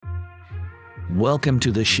Welcome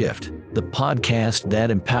to The Shift, the podcast that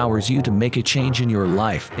empowers you to make a change in your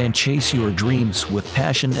life and chase your dreams with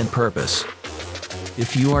passion and purpose.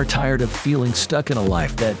 If you are tired of feeling stuck in a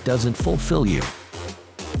life that doesn't fulfill you,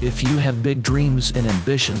 if you have big dreams and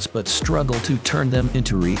ambitions but struggle to turn them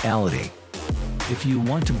into reality, if you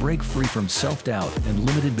want to break free from self-doubt and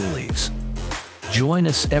limited beliefs, join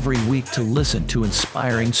us every week to listen to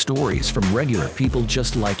inspiring stories from regular people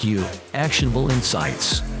just like you, actionable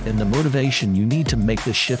insights, and the motivation you need to make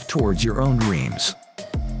the shift towards your own dreams.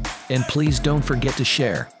 And please don't forget to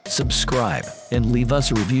share, subscribe, and leave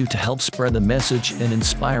us a review to help spread the message and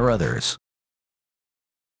inspire others.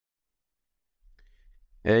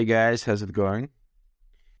 Hey guys, how's it going?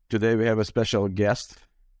 Today we have a special guest.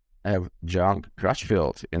 I have John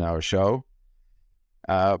Crutchfield in our show.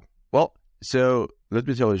 So let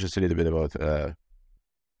me tell you just a little bit about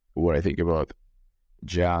what I think about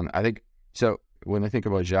John. When I think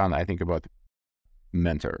about John, I think about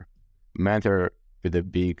mentor with a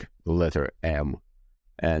big letter M,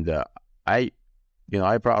 and I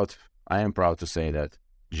am proud to say that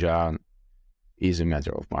John is a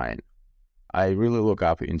mentor of mine. I really look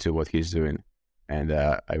up into what he's doing, and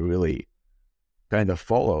I really kind of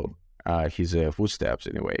follow his footsteps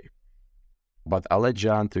in a way. But I'll let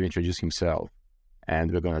John to introduce himself,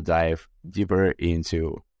 and we're going to dive deeper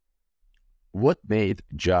into what made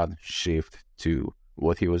John shift to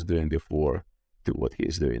what he was doing before to what he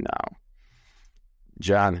is doing now.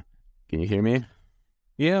 John, can you hear me?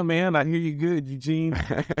 Yeah, man, I hear you good, Eugene.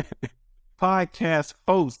 Podcast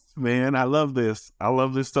host, man. I love this. I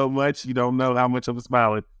love this so much. You don't know how much I'm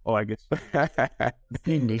smiling. Oh, I guess.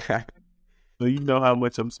 So you know how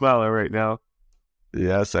much I'm smiling right now.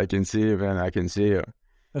 Yes, I can see you, man. I can see you.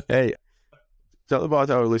 Hey, tell about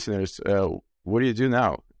our listeners. What do you do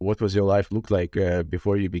now? What was your life look like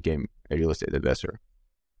before you became a real estate investor?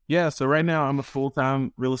 Yeah, so right now I'm a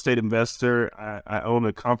full-time real estate investor. I own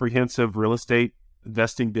a comprehensive real estate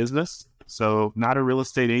investing business. So not a real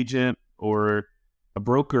estate agent or a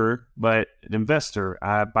broker, but an investor.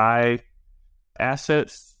 I buy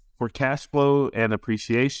assets for cash flow and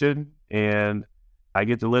appreciation, and I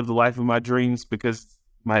get to live the life of my dreams because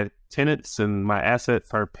my tenants and my assets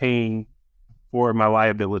are paying for my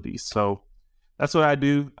liabilities. So that's what I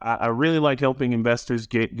do. I really like helping investors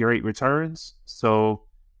get great returns. So,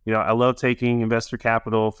 I love taking investor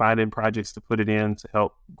capital, finding projects to put it in to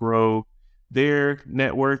help grow their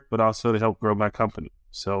net worth, but also to help grow my company.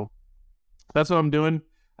 So that's what I'm doing.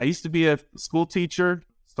 I used to be a school teacher,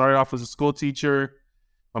 started off as a school teacher.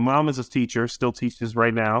 My mom is a teacher, still teaches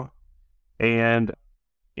right now, and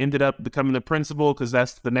ended up becoming a principal because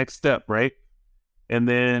that's the next step, right? And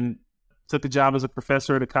then took a job as a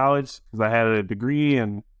professor at a college because I had a degree,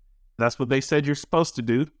 and that's what they said you're supposed to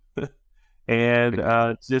do. And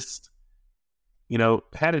had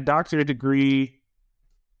a doctorate degree,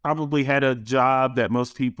 probably had a job that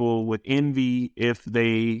most people would envy if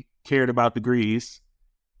they cared about degrees,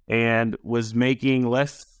 and was making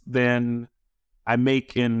less than I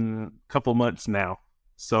make in a couple months now.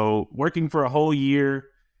 So working for a whole year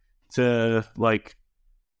to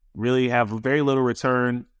really have very little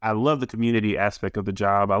return. I love the community aspect of the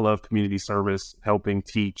job. I love community service, helping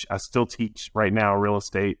teach. I still teach right now real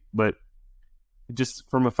estate, but just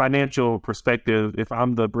from a financial perspective, if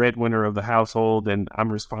I'm the breadwinner of the household and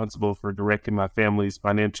I'm responsible for directing my family's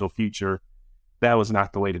financial future, that was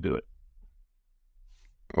not the way to do it.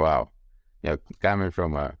 Wow. Coming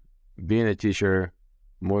from being a teacher,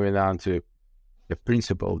 moving on to the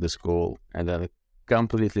principal of the school, and then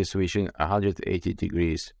completely switching 180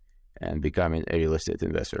 degrees and becoming a real estate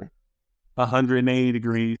investor. 180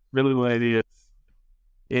 degrees, really what it is.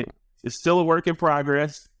 It is still a work in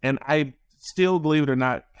progress, and I still, believe it or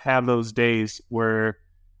not, have those days where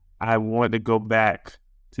I want to go back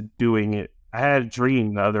to doing it. I had a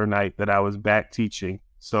dream the other night that I was back teaching.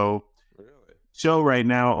 So, show right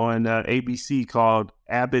now on ABC called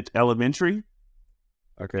Abbott Elementary.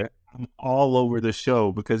 Okay. I'm all over the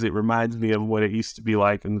show because it reminds me of what it used to be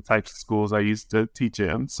like in the types of schools I used to teach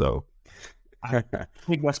in. So I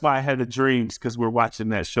think that's why I had the dreams, because we're watching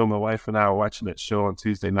that show. My wife and I are watching that show on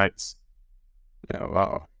Tuesday nights. Yeah,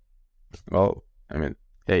 wow. Well, I mean,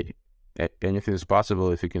 hey, anything is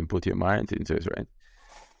possible if you can put your mind into it, right?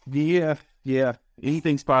 Yeah.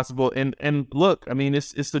 Anything's possible. And look, I mean,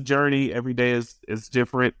 it's the journey. Every day is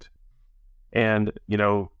different. And,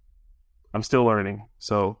 I'm still learning.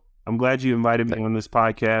 So I'm glad you invited me on this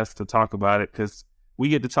podcast to talk about it, because we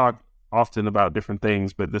get to talk often about different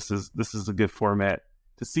things, but this is a good format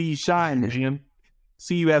to see you shine, man.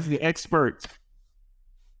 See you as the expert.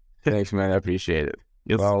 Thanks, man. I appreciate it.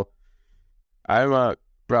 Yes. Well, I'm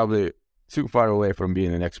probably too far away from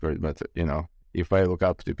being an expert, but if I look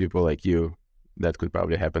up to people like you, that could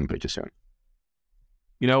probably happen pretty soon.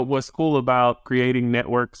 What's cool about creating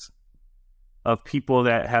networks of people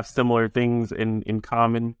that have similar things in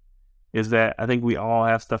common is that I think we all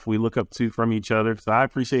have stuff we look up to from each other. So I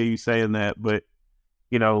appreciate you saying that. But,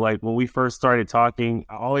 like when we first started talking,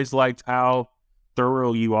 I always liked how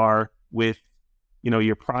thorough you are with,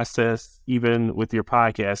 your process, even with your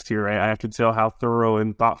podcast here. I can tell how thorough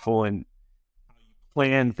and thoughtful and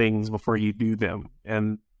plan things before you do them.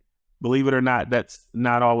 And believe it or not, that's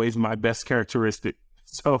not always my best characteristic.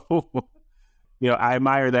 So, I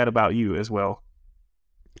admire that about you as well.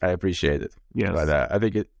 I appreciate it. Yes. But I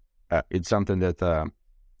think it's something that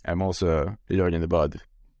I'm also learning about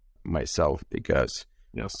myself, because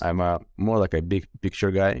Yes. I'm more like a big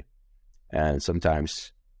picture guy. And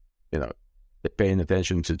sometimes, paying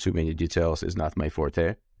attention to too many details is not my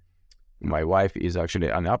forte. My wife is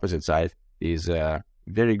actually on the opposite side, is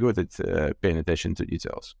very good at paying attention to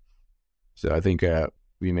details. So I think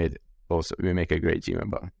we make a great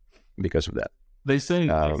team because of that. They say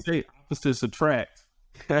opposites attract.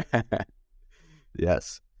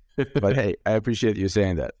 Yes. But hey, I appreciate you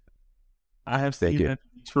saying that. I have seen that to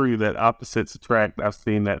be true, that opposites attract. I've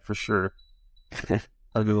seen that for sure.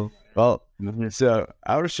 Well, so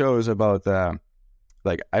our show is about,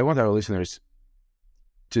 I want our listeners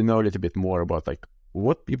to know a little bit more about,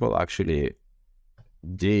 what people actually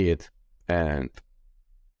did and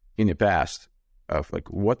in the past of,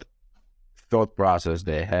 what thought process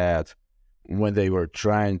they had when they were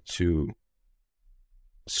trying to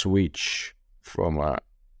switch from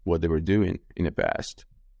what they were doing in the past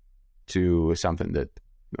to something that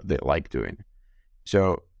they like doing.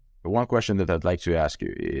 So one question that I'd like to ask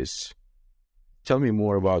you is, tell me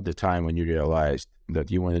more about the time when you realized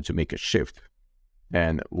that you wanted to make a shift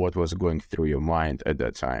and what was going through your mind at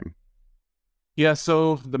that time. Yeah,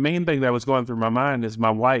 so the main thing that was going through my mind is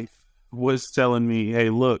my wife was telling me, hey,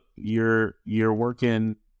 look, you're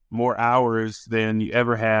working more hours than you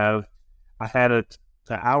ever have. I had an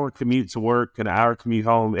hour commute to work and an hour commute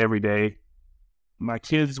home every day. My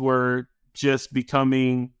kids were just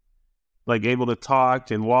becoming able to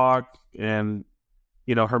talk and walk, and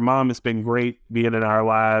her mom has been great being in our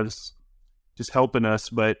lives, just helping us,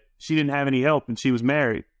 but she didn't have any help and she was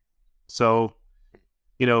married. So,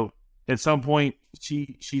 at some point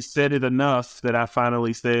she said it enough that I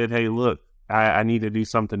finally said, hey, look, I need to do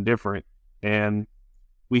something different. And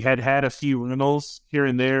we had a few rentals here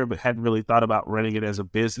and there, but hadn't really thought about running it as a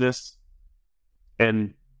business.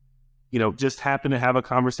 And, just happened to have a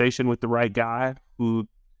conversation with the right guy who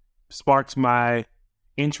sparked my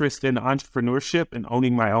interest in entrepreneurship and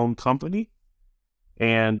owning my own company,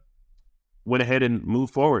 and went ahead and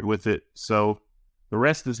moved forward with it. So the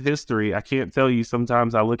rest is history. I can't tell you.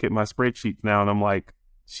 Sometimes I look at my spreadsheets now and I'm like,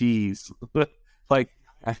 geez, I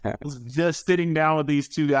was just sitting down with these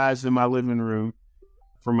two guys in my living room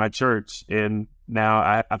from my church, and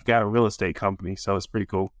now I've got a real estate company. So it's pretty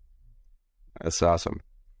cool. That's awesome.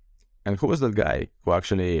 And who was that guy who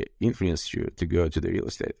actually influenced you to go to the real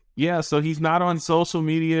estate? Yeah, so he's not on social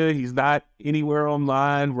media. He's not anywhere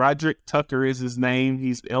online. Roderick Tucker is his name.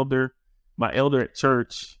 He's my elder at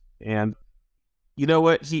church. And you know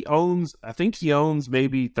what? I think he owns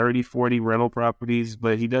maybe 30, 40 rental properties,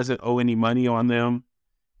 but he doesn't owe any money on them.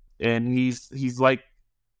 And he's like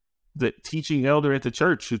the teaching elder at the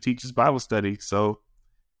church who teaches Bible study. So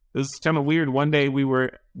it was kind of weird. One day we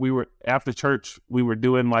were after church, we were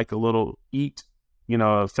doing a little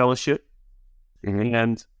a fellowship. Mm-hmm.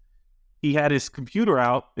 And he had his computer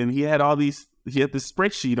out and he had this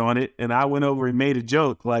spreadsheet on it. And I went over and made a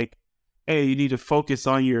joke hey, you need to focus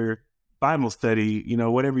on your Bible study,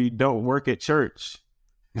 whatever you don't work at church.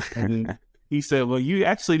 And he said, well, you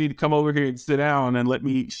actually need to come over here and sit down and let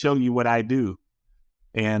me show you what I do.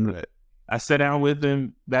 And I sat down with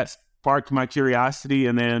him. That sparked my curiosity.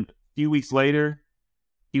 And then a few weeks later,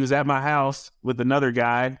 he was at my house with another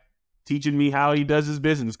guy teaching me how he does his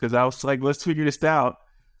business, because I was like, let's figure this out.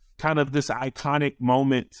 Kind of this iconic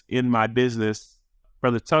moment in my business.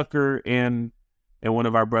 Brother Tucker and one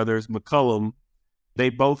of our brothers, McCullum, they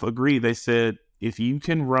both agree. They said, if you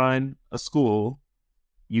can run a school,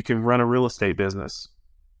 you can run a real estate business.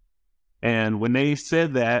 And when they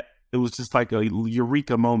said that, it was just like a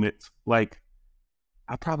eureka moment.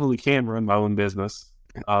 I probably can run my own business.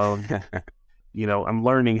 I'm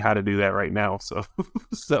learning how to do that right now.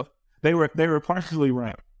 So they were partially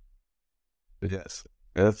right. Yes,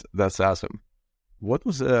 that's awesome. What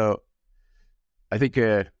was I think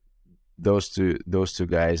those two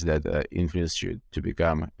guys that influenced you to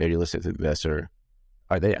become a real estate investor,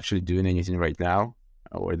 are they actually doing anything right now,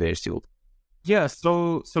 or are they still Yeah.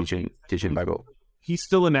 So teaching Bible. he's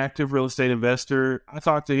still an active real estate investor. I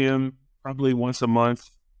talk to him probably once a month.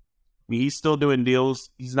 I mean, he's still doing deals.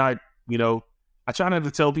 He's not, I try not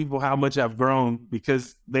to tell people how much I've grown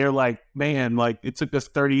because they're like, man, like it took us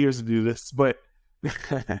 30 years to do this. But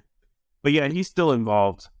yeah, he's still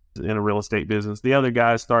involved in a real estate business. The other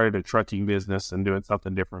guy started a trucking business and doing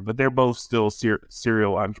something different, but they're both still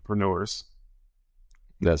serial entrepreneurs.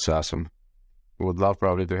 That's awesome. Would love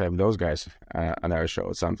probably to have those guys on our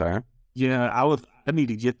show sometime. Yeah, I need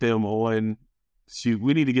to get them on. Shoot,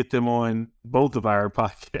 we need to get them on both of our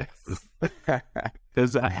podcasts.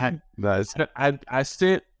 Because I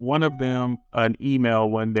sent one of them an email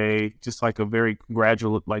one day, just like a very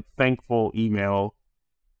thankful email,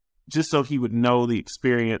 just so he would know the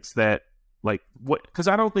experience that, because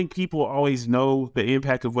I don't think people always know the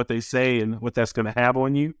impact of what they say and what that's going to have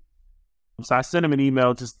on you. So I sent him an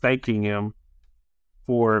email just thanking him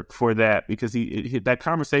for that, because that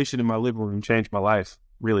conversation in my living room changed my life.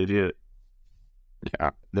 Really did. Yeah,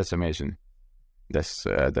 that's amazing. That's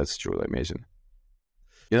truly amazing.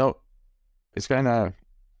 It's kind of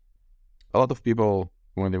a lot of people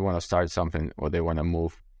when they want to start something or they want to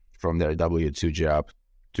move from their W-2 job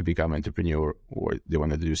to become an entrepreneur, or they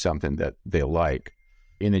want to do something that they like.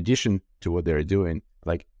 In addition to what they're doing,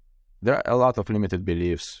 there are a lot of limited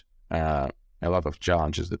beliefs, a lot of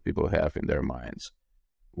challenges that people have in their minds.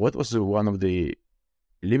 What was one of the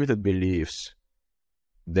limited beliefs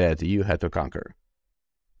that you had to conquer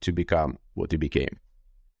to become what you became?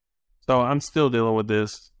 So I'm still dealing with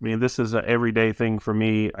this. I mean, this is an everyday thing for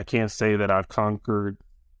me. I can't say that I've conquered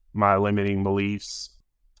my limiting beliefs.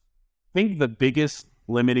 I think the biggest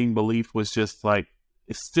limiting belief was just it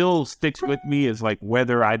still sticks with me, is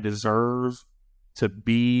whether I deserve to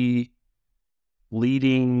be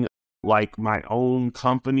leading my own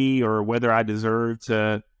company, or whether I deserve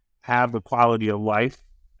to have the quality of life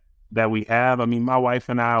that we have. I mean, my wife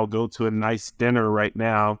and I will go to a nice dinner right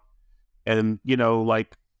now, and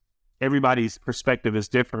everybody's perspective is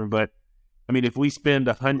different, but I mean, if we spend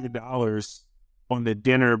 $100 on the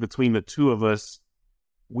dinner between the two of us,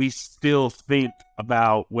 we still think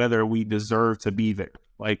about whether we deserve to be there.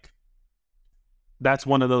 That's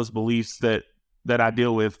one of those beliefs that I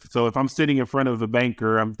deal with. So if I'm sitting in front of a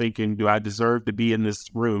banker, I'm thinking, do I deserve to be in this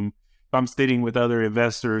room? If I'm sitting with other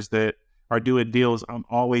investors that are doing deals, I'm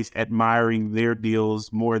always admiring their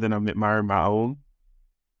deals more than I'm admiring my own.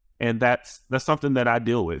 And that's something that I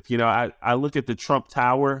deal with. I look at the Trump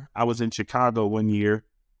Tower. I was in Chicago one year,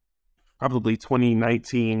 probably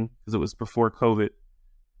 2019, because it was before COVID.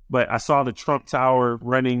 But I saw the Trump Tower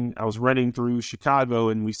running. I was running through Chicago,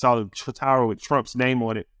 and we saw the tower with Trump's name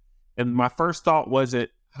on it. And my first thought wasn't,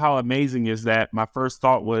 how amazing is that? My first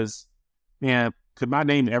thought was, man, could my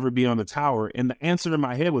name ever be on the tower? And the answer in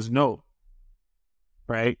my head was no.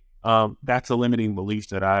 Right? That's a limiting belief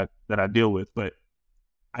that I deal with. But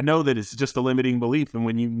I know that it's just a limiting belief. And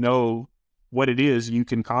when you know what it is, you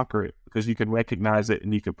can conquer it, because you can recognize it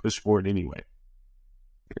and you can push for it anyway.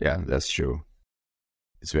 Yeah, that's true.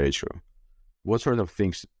 It's very true. What sort of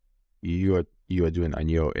things you are doing on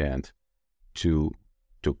your end to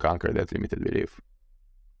conquer that limited belief?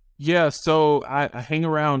 Yeah, so I hang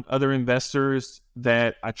around other investors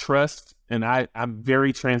that I trust, and I'm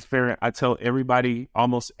very transparent. I tell everybody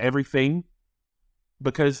almost everything,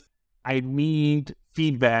 because I need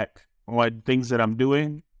feedback on things that I'm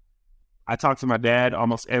doing. I talk to my dad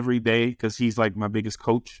almost every day, because he's my biggest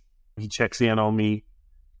coach. He checks in on me,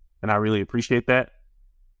 and I really appreciate that.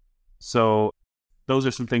 So those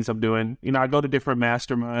are some things I'm doing. I go to different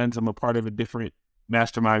masterminds. I'm a part of different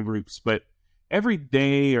mastermind groups, but every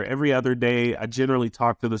day or every other day, I generally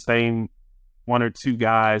talk to the same one or two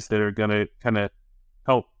guys that are going to kind of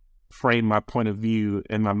help frame my point of view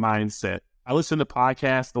and my mindset. I listen to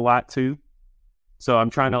podcasts a lot too. So I'm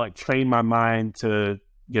trying to train my mind to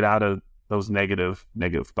get out of those negative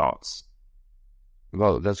thoughts.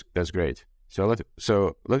 Well, that's great. So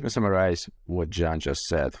let me summarize what John just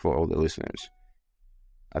said for all the listeners.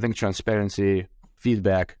 I think transparency,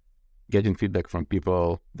 feedback, getting feedback from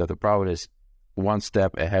people that are probably one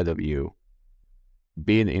step ahead of you,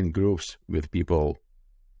 being in groups with people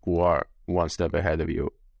who are one step ahead of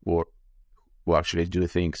you, or who actually do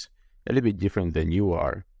things a little bit different than you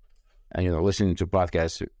are, and listening to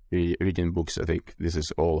podcasts, reading books. I think this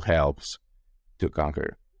is all helps to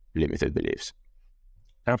conquer limited beliefs.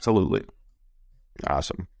 Absolutely.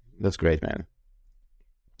 Awesome. That's great, man.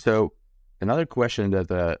 So another question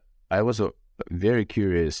that I was very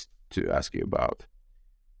curious to ask you about.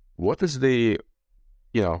 What is the,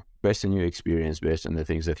 based on your experience, based on the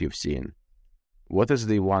things that you've seen, what is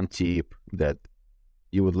the one tip that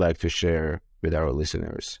you would like to share with our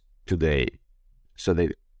listeners today so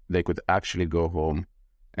they could actually go home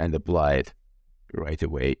and apply it right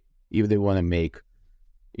away if they want to make,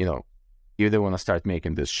 if they want to start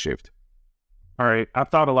making this shift? All right. I've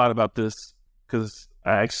thought a lot about this because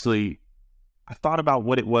I thought about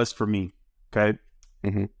what it was for me. Okay.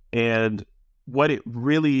 Mm-hmm. And what it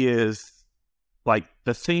really is, like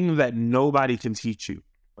the thing that nobody can teach you,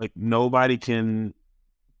 like nobody can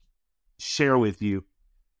share with you,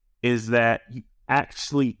 is that you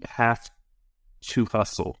actually have to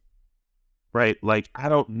hustle, right? Like, I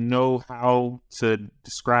don't know how to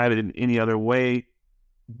describe it in any other way,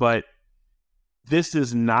 but this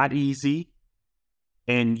is not easy.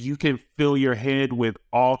 And you can fill your head with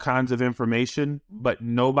all kinds of information, but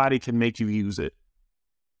nobody can make you use it.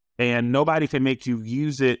 And nobody can make you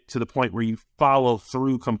use it to the point where you follow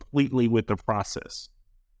through completely with the process.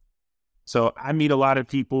 So I meet a lot of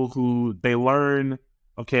people who they learn,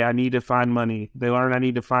 okay, I need to find money. They learn I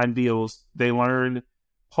need to find deals. They learn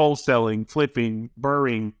wholesaling, flipping,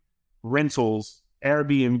 burring, rentals,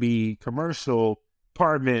 Airbnb, commercial,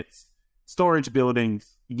 apartments, storage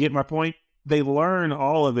buildings. You get my point? They learn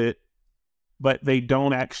all of it, but they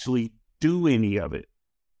don't actually do any of it.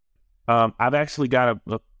 I've actually got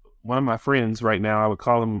one of my friends right now, I would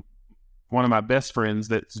call him one of my best friends,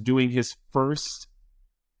 that's doing his first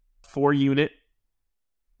 4-unit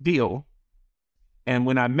deal. And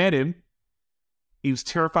when I met him, he was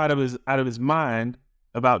terrified out of his mind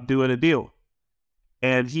about doing a deal.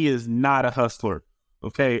 And he is not a hustler.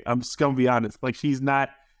 Okay, I'm just going to be honest. Like, he's not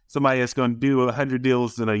somebody that's going to do 100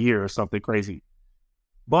 deals in a year or something crazy.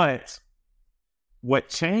 But what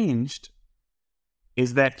changed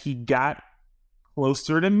is that he got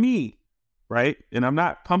closer to me, right? And I'm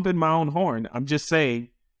not pumping my own horn. I'm just saying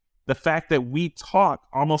the fact that we talk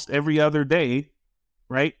almost every other day,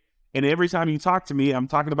 right? And every time you talk to me, I'm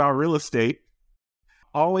talking about real estate,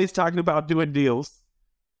 always talking about doing deals.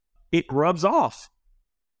 It rubs off.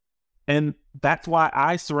 And that's why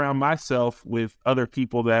I surround myself with other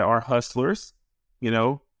people that are hustlers.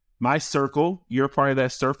 My circle, you're a part of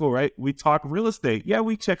that circle, right? We talk real estate. Yeah,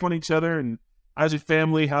 we check on each other and how's your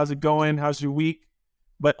family? How's it going? How's your week?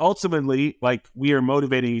 But ultimately, like, we are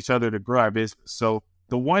motivating each other to grow our business. So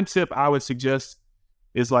the one tip I would suggest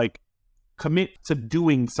is, like, commit to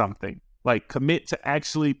doing something. Like, commit to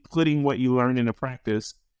actually putting what you learn into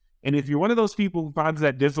practice. And if you're one of those people who finds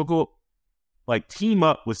that difficult, like, team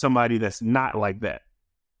up with somebody that's not like that.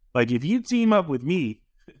 Like, if you team up with me,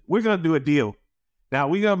 we're going to do a deal. Now,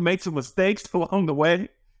 we're going to make some mistakes along the way.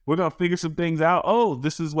 We're going to figure some things out. Oh,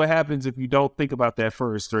 this is what happens if you don't think about that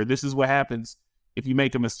first, or this is what happens if you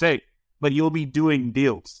make a mistake. But you'll be doing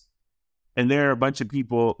deals. And there are a bunch of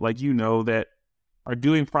people, like, that are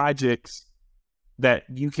doing projects that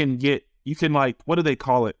you can like, what do they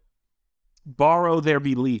call it? Borrow their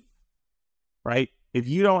belief, right? If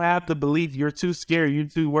you don't have the belief, you're too scared, you're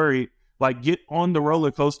too worried, like, get on the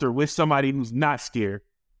roller coaster with somebody who's not scared.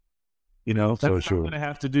 That's what I'm going to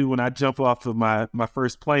have to do when I jump off of my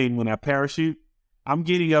first plane, when I parachute. I'm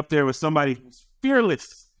getting up there with somebody who's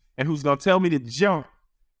fearless and who's going to tell me to jump.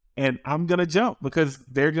 And I'm going to jump because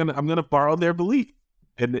I'm going to borrow their belief,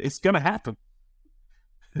 and it's going to happen.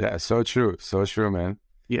 Yeah, so true. So true, man.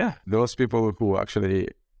 Yeah. Those people who actually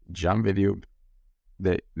jump with you,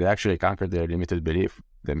 they actually conquer their limited belief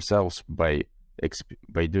themselves by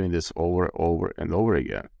doing this over and over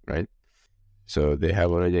again, right? So they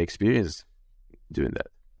have already experienced doing that.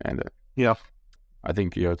 And yeah, I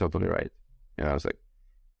think you're totally right. It's like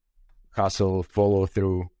hustle, follow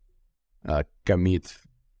through, commit.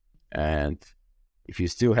 And if you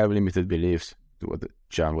still have limited beliefs, to what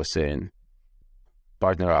John was saying,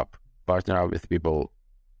 partner up with people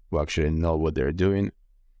who actually know what they're doing.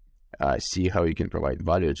 See how you can provide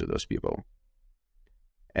value to those people.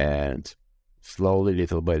 And slowly,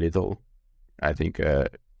 little by little, I think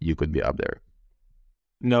you could be up there.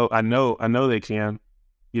 No, I know they can.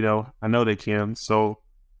 I know they can. So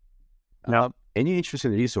now, any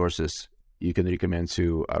interesting resources you can recommend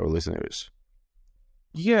to our listeners?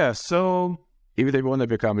 Yeah, so if they want to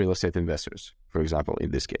become real estate investors, for example,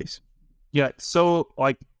 in this case. Yeah, so,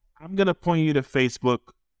 like, I'm going to point you to Facebook,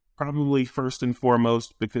 probably first and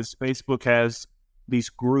foremost, because Facebook has these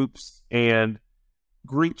groups, and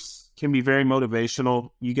groups can be very motivational.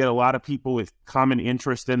 You get a lot of people with common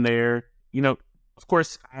interest in there. Of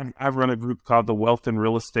course, I've run a group called the Wealth and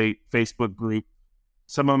Real Estate Facebook group.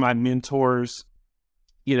 Some of my mentors,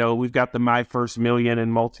 we've got the My First Million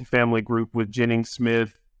and Multifamily group with Jennings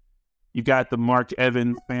Smith. You've got the Mark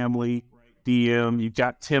Evans family, DM. You've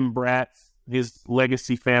got Tim Bratz, his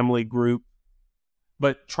Legacy Family group.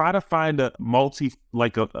 But try to find a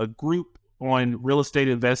group on real estate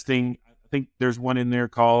investing. I think there's one in there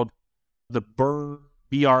called the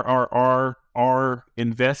BRRRR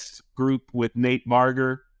Invest group with Nate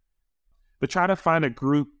Marger. But try to find a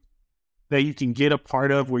group that you can get a part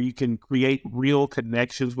of where you can create real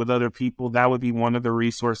connections with other people. That would be one of the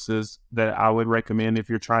resources that I would recommend if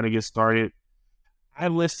you're trying to get started. I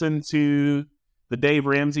listen to the Dave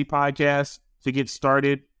Ramsey podcast to get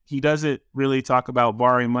started. He doesn't really talk about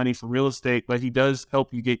borrowing money for real estate, but he does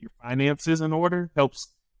help you get your finances in order,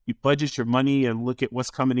 helps you budget your money and look at what's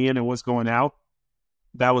coming in and what's going out.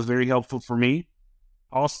 That was very helpful for me.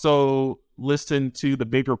 Also listen to the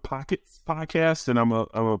Bigger Pockets podcast, and I'm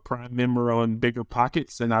a prime member on Bigger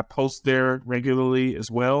Pockets, and I post there regularly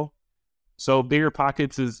as well. So Bigger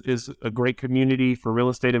Pockets is a great community for real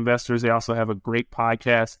estate investors. They also have a great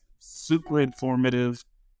podcast, super informative.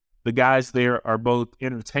 The guys there are both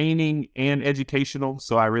entertaining and educational,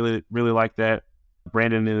 so I really, really like that.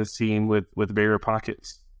 Brandon and his team with Bigger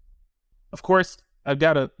Pockets. Of course, I've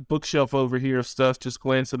got a bookshelf over here of stuff, just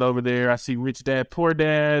glancing over there. I see Rich Dad, Poor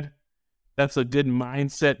Dad. That's a good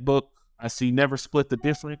mindset book. I see Never Split the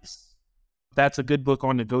Difference. That's a good book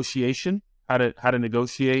on negotiation, how to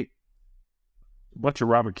negotiate. A bunch of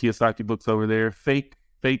Robert Kiyosaki books over there. Fake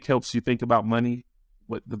helps you think about money,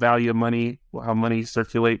 what the value of money, how money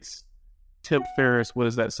circulates. Tim Ferriss, what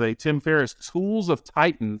does that say? Tim Ferriss, Tools of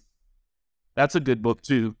Titans. That's a good book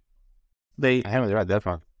too. I haven't read that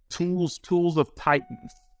one. Tools of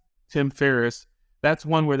Titans, Tim Ferriss. That's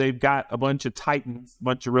one where they've got a bunch of titans, a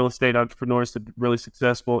bunch of real estate entrepreneurs that are really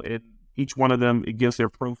successful. And each one of them, it gives their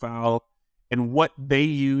profile and what they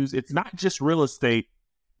use. It's not just real estate.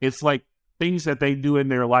 It's like things that they do in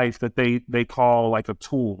their life that they call like a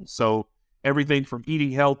tool. So everything from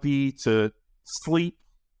eating healthy to sleep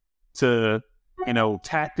to,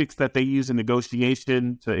 tactics that they use in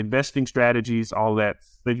negotiation to investing strategies, all that.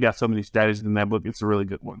 They've got so many strategies in that book. It's a really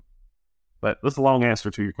good one. But that's a long answer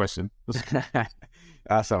to your question.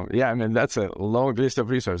 Awesome. Yeah, I mean, that's a long list of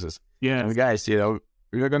resources. Yeah. And guys,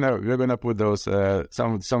 we're gonna put those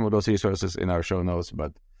some of those resources in our show notes,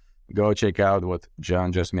 but go check out what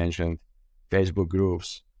John just mentioned. Facebook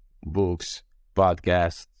groups, books,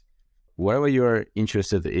 podcasts, whatever you're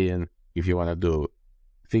interested in. If you want to do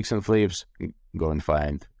fix and flips, go and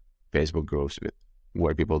find Facebook groups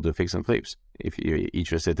where people do fix and flips. If you're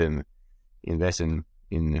interested in investing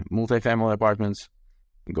in multifamily apartments,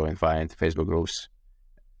 go and find Facebook groups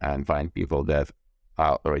and find people that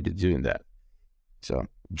are already doing that. So,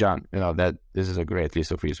 John, that this is a great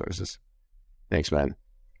list of resources. Thanks, man.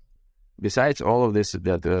 Besides all of this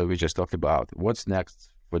that we just talked about, what's next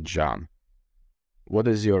for John? What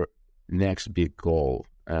is your next big goal,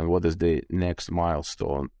 and what is the next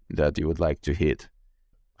milestone that you would like to hit?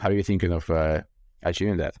 How are you thinking of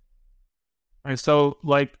achieving that? All right, so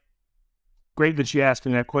great that you asked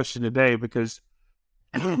me that question today because,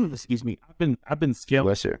 excuse me, I've been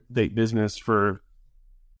scaling the business for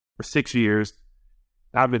 6 years.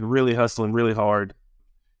 I've been really hustling really hard.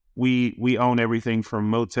 We own everything from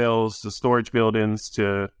motels to storage buildings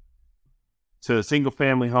to single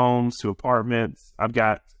family homes to apartments. I've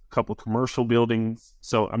got a couple commercial buildings,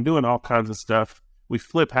 so I'm doing all kinds of stuff. We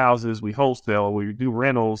flip houses, we wholesale, we do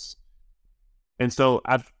rentals, and so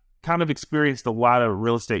I've kind of experienced a lot of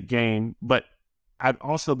real estate gain, but I've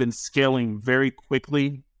also been scaling very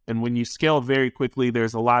quickly. And when you scale very quickly,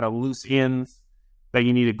 there's a lot of loose ends that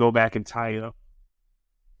you need to go back and tie up.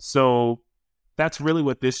 So that's really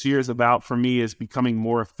what this year is about for me, is becoming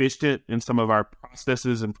more efficient in some of our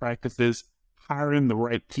processes and practices, hiring the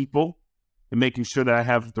right people and making sure that I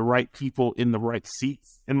have the right people in the right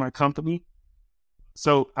seats in my company.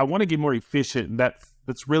 So I want to get more efficient. And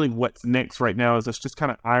that's really what's next right now, is us just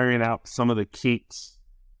kind of ironing out some of the kinks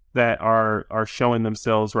that are showing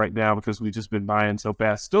themselves right now because we've just been buying so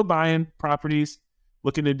fast. Still buying properties,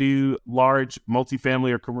 looking to do large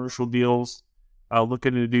multifamily or commercial deals,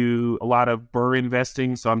 looking to do a lot of BRRRR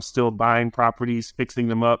investing. So I'm still buying properties, fixing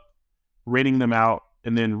them up, renting them out,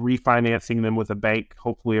 and then refinancing them with a bank,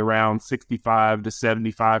 hopefully around 65 to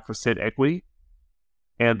 75% equity.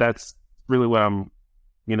 And that's really what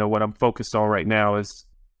I'm focused on right now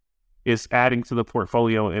is adding to the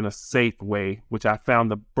portfolio in a safe way, which I found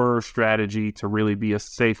the BRRRR strategy to really be a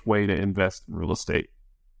safe way to invest in real estate.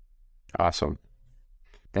 Awesome.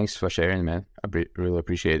 Thanks for sharing, man. I really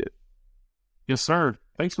appreciate it. Yes, sir.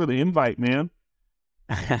 Thanks for the invite, man.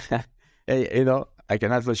 Hey, I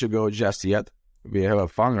cannot let you go just yet. We have a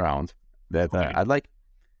fun round that I'd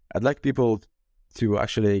like people to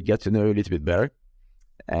actually get to know you a little bit better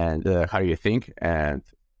and how you think and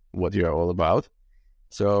what you're all about.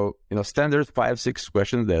 So, standard 5-6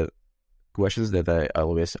 questions that questions that I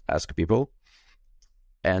always ask people.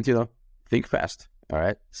 And, think fast. All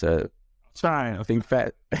right. So Trying. think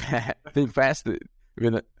fast. Think fast.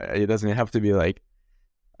 It doesn't have to be like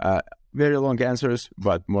very long answers,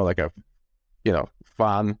 but more like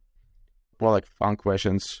fun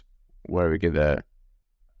questions where we can,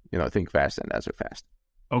 think fast and answer fast.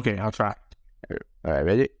 Okay, I'll try. All right,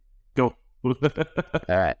 ready? Go. All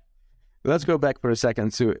right. Let's go back for a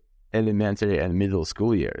second to elementary and middle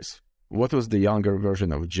school years. What was the younger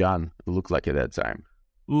version of John look like at that time?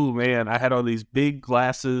 Ooh, man, I had all these big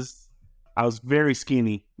glasses. I was very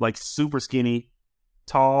skinny, like super skinny,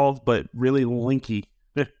 tall, but really lanky.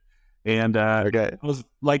 And Okay. I was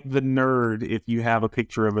like the nerd. If you have a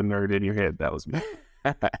picture of a nerd in your head, that was me.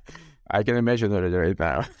 I can imagine it right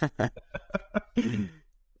now.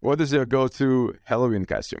 What is your go-to Halloween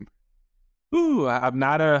costume? Ooh, I'm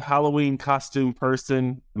not a Halloween costume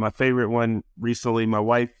person. My favorite one recently, my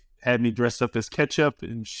wife had me dressed up as ketchup,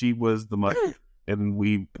 and she was the mustard, and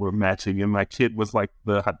we were matching, and my kid was like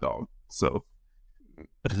the hot dog. So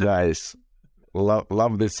Nice.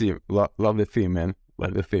 Love the theme. Love the theme, man.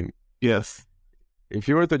 Love the theme. yes, If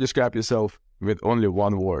you were to describe yourself with only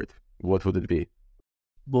one word, what would it be?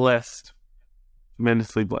 blessed,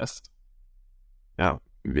 tremendously blessed. Oh,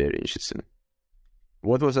 very interesting.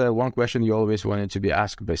 What was one question you always wanted to be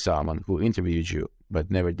asked by someone who interviewed you but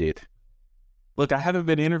never did? Look, I haven't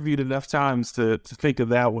been interviewed enough times to think of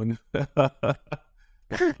that one. I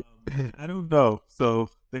don't know. So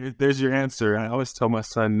there's your answer. I always tell my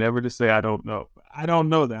son never to say I don't know. I don't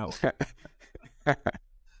know that one.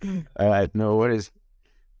 All right, no worries.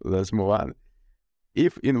 Let's move on.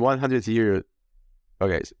 If in 100 years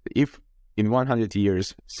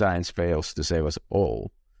science fails to save us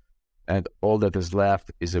all, and all that is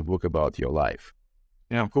left is a book about your life,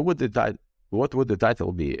 Yeah. what would the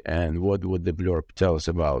title be, and what would the blurb tell us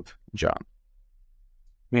about John?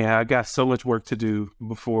 Man, I got so much work to do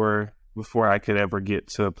before I could ever get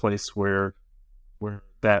to a place where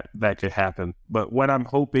that could happen. But what I'm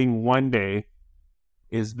hoping one day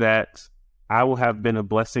is that I will have been a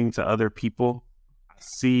blessing to other people. I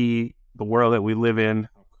see the world that we live in,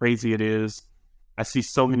 how crazy it is. I see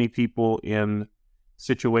so many people in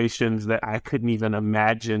situations that I couldn't even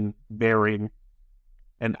imagine bearing.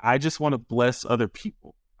 And I just want to bless other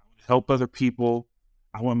people, help other people.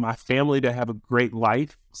 I want my family to have a great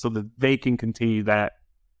life so that they can continue that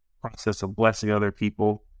process of blessing other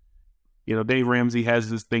people. Dave Ramsey has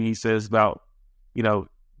this thing he says about,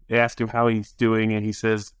 they ask him how he's doing, and he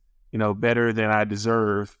says, better than I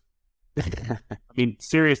deserve. I mean,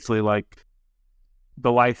 seriously, like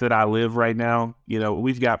the life that I live right now,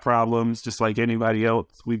 we've got problems just like anybody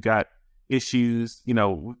else. We've got issues.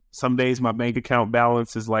 Some days my bank account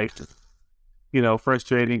balance is like,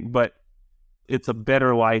 frustrating, but it's a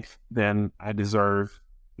better life than I deserve.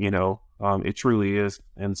 It truly is.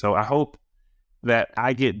 And so I hope that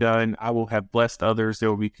I get done, I will have blessed others. There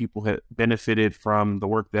will be people that benefited from the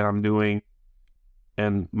work that I'm doing,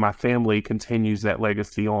 and my family continues that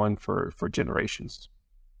legacy on for generations.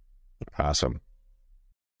 Awesome.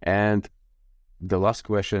 And the last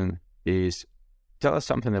question is, tell us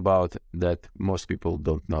something about that most people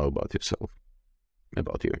don't know about yourself,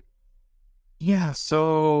 about you. Yeah,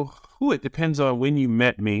 so it depends on when you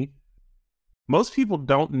met me. Most people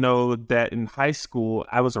don't know that in high school,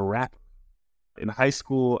 I was a rapper. In high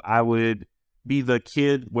school, I would be the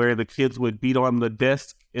kid where the kids would beat on the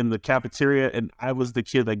desk in the cafeteria, and I was the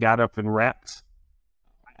kid that got up and rapped.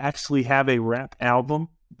 I actually have a rap album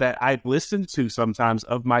that I listen to sometimes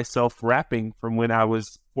of myself rapping from when I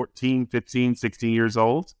was 14, 15, 16 years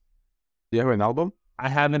old. Do you have an album? I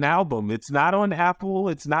have an album. It's not on Apple.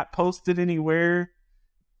 It's not posted anywhere.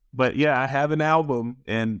 But yeah, I have an album,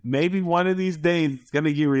 and maybe one of these days it's going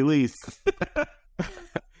to get released.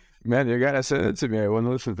 Man, you gotta send it to me. I want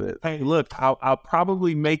to listen to it. Hey, look, I'll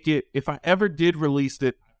probably make it, if I ever did release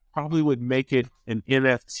it, I probably would make it an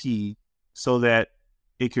NFT so that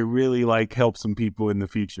it could really help some people in the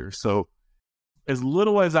future. So as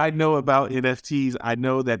little as I know about NFTs, I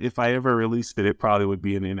know that if I ever released it, it probably would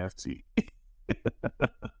be an NFT.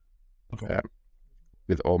 Okay.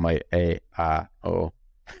 With all my A-I-O.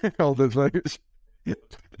 All those letters.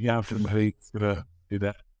 Yeah, I'm going to do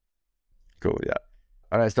that. Cool, yeah.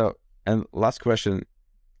 All right, so, and last question.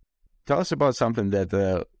 Tell us about something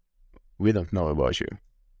that we don't know about you.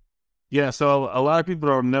 Yeah, so a lot of people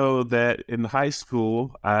don't know that in high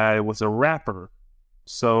school, I was a rapper.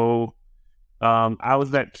 So I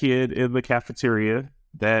was that kid in the cafeteria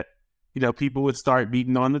that, people would start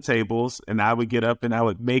beating on the tables, and I would get up and I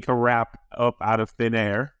would make a rap up out of thin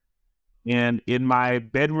air. And in my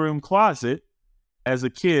bedroom closet, as a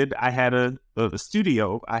kid, I had a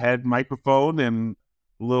studio. I had microphone and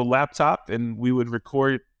a little laptop, and we would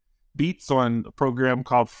record beats on a program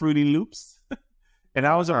called Fruity Loops. And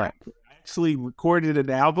I was all right. I actually recorded an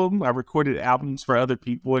album. I recorded albums for other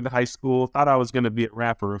people in high school. Thought I was going to be a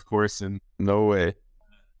rapper, of course. And No way.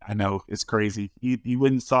 I know it's crazy. You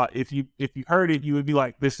wouldn't saw if you heard it, you would be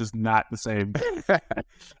like, "This is not the same."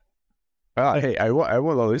 Hey, I want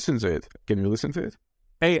to listen to it. Can we listen to it?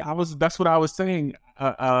 Hey, that's what I was saying.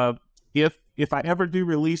 If I ever do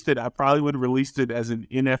release it, I probably would have released it as an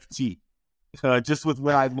NFT. Just with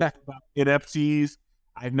what I learned about NFTs,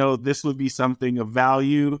 I know this would be something of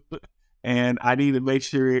value, and I need to make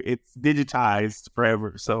sure it's digitized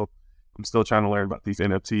forever. So I'm still trying to learn about these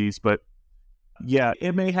NFTs, but yeah,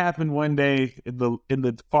 it may happen one day in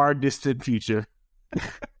the far distant future.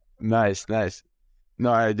 Nice.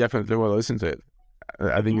 No, I definitely want to listen to it.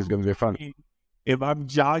 I think it's going to be fun. If I'm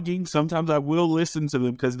jogging, sometimes I will listen to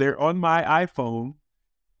them because they're on my iPhone,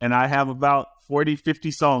 and I have about 40, 50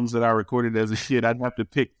 songs that I recorded as a kid. I'd have to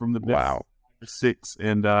pick from the best 6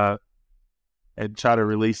 and try to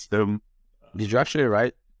release them. Did you actually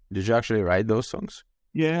write those songs?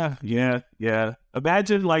 Yeah.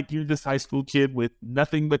 Imagine like you're this high school kid with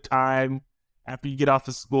nothing but time. After you get off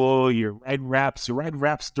of school, you're writing raps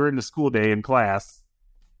during the school day in class.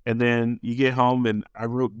 And then you get home and I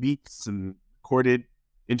wrote beats and recorded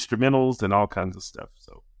instrumentals and all kinds of stuff.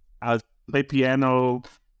 So I play piano,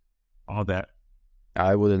 all that.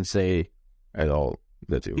 I wouldn't say at all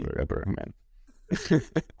that you were a rapper, man.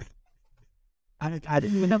 I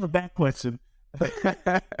didn't even have a back question.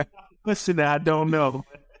 Question that I don't know.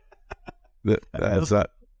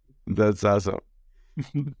 That's awesome.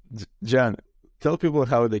 John, tell people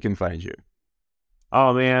how they can find you.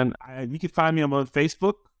 Oh man, you can find me. I'm on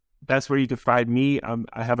Facebook. That's where you can find me.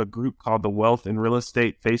 I have a group called the Wealth and Real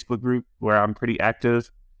Estate Facebook group where I'm pretty active.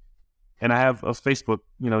 And I have a Facebook,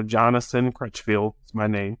 Jonathan Crutchfield is my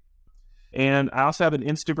name. And I also have an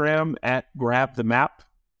Instagram at Grab the Map,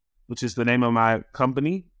 which is the name of my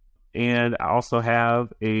company. And I also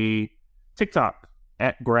have a TikTok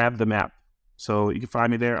at Grab the Map. So you can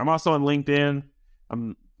find me there. I'm also on LinkedIn.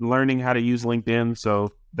 I'm learning how to use LinkedIn.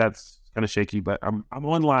 So that's kind of shaky, but I'm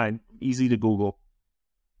online, easy to Google.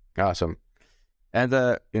 Awesome. And,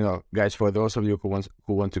 guys, for those of you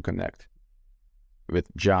who want to connect with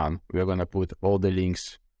John, we're going to put all the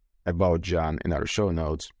links about John in our show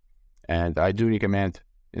notes. And I do recommend,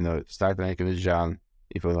 start connecting with John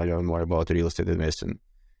if you want to learn more about real estate investing.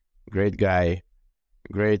 Great guy,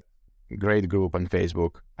 great group on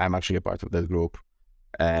Facebook. I'm actually a part of that group.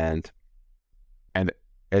 And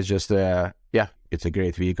it's just, it's a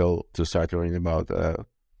great vehicle to start learning about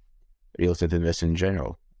real estate investing in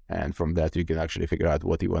general. And from that, you can actually figure out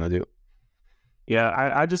what you want to do.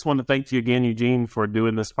 Yeah, I just want to thank you again, Eugene, for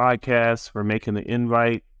doing this podcast, for making the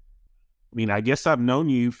invite. I mean, I guess I've known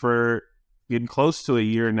you for getting close to a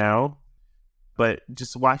year now, but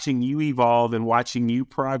just watching you evolve and watching you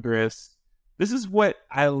progress, this is what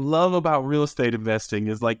I love about real estate investing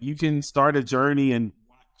is like you can start a journey and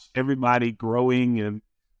watch everybody growing and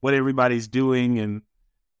what everybody's doing. And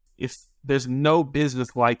there's no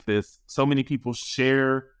business like this. So many people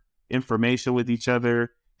share information with each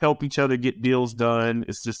other, help each other get deals done.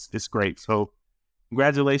 It's great. So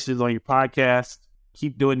congratulations on your podcast.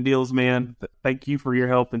 Keep doing deals, man. Thank you for your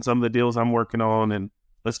help in some of the deals I'm working on, and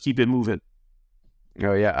let's keep it moving.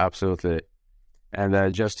 Oh, yeah, absolutely.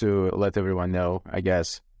 And just to let everyone know, I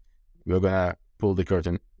guess we're going to pull the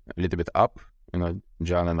curtain a little bit up.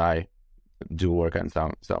 John and I do work on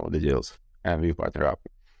some of the deals, and we partner up.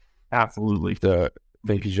 Absolutely. So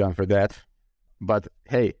thank you, John, for that. But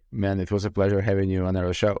hey, man, it was a pleasure having you on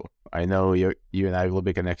our show. I know you and I will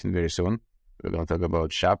be connecting very soon. We're going to talk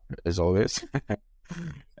about shop, as always.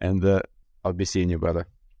 And I'll be seeing you, brother.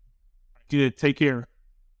 Good. Take care.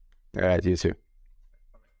 All right, you too.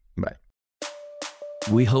 Bye.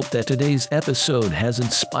 We hope that today's episode has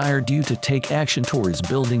inspired you to take action towards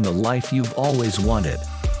building the life you've always wanted.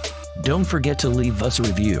 Don't forget to leave us a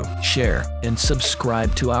review, share, and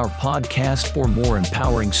subscribe to our podcast for more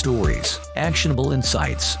empowering stories, actionable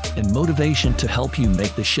insights, and motivation to help you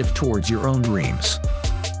make the shift towards your own dreams.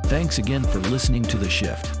 Thanks again for listening to The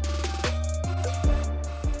Shift.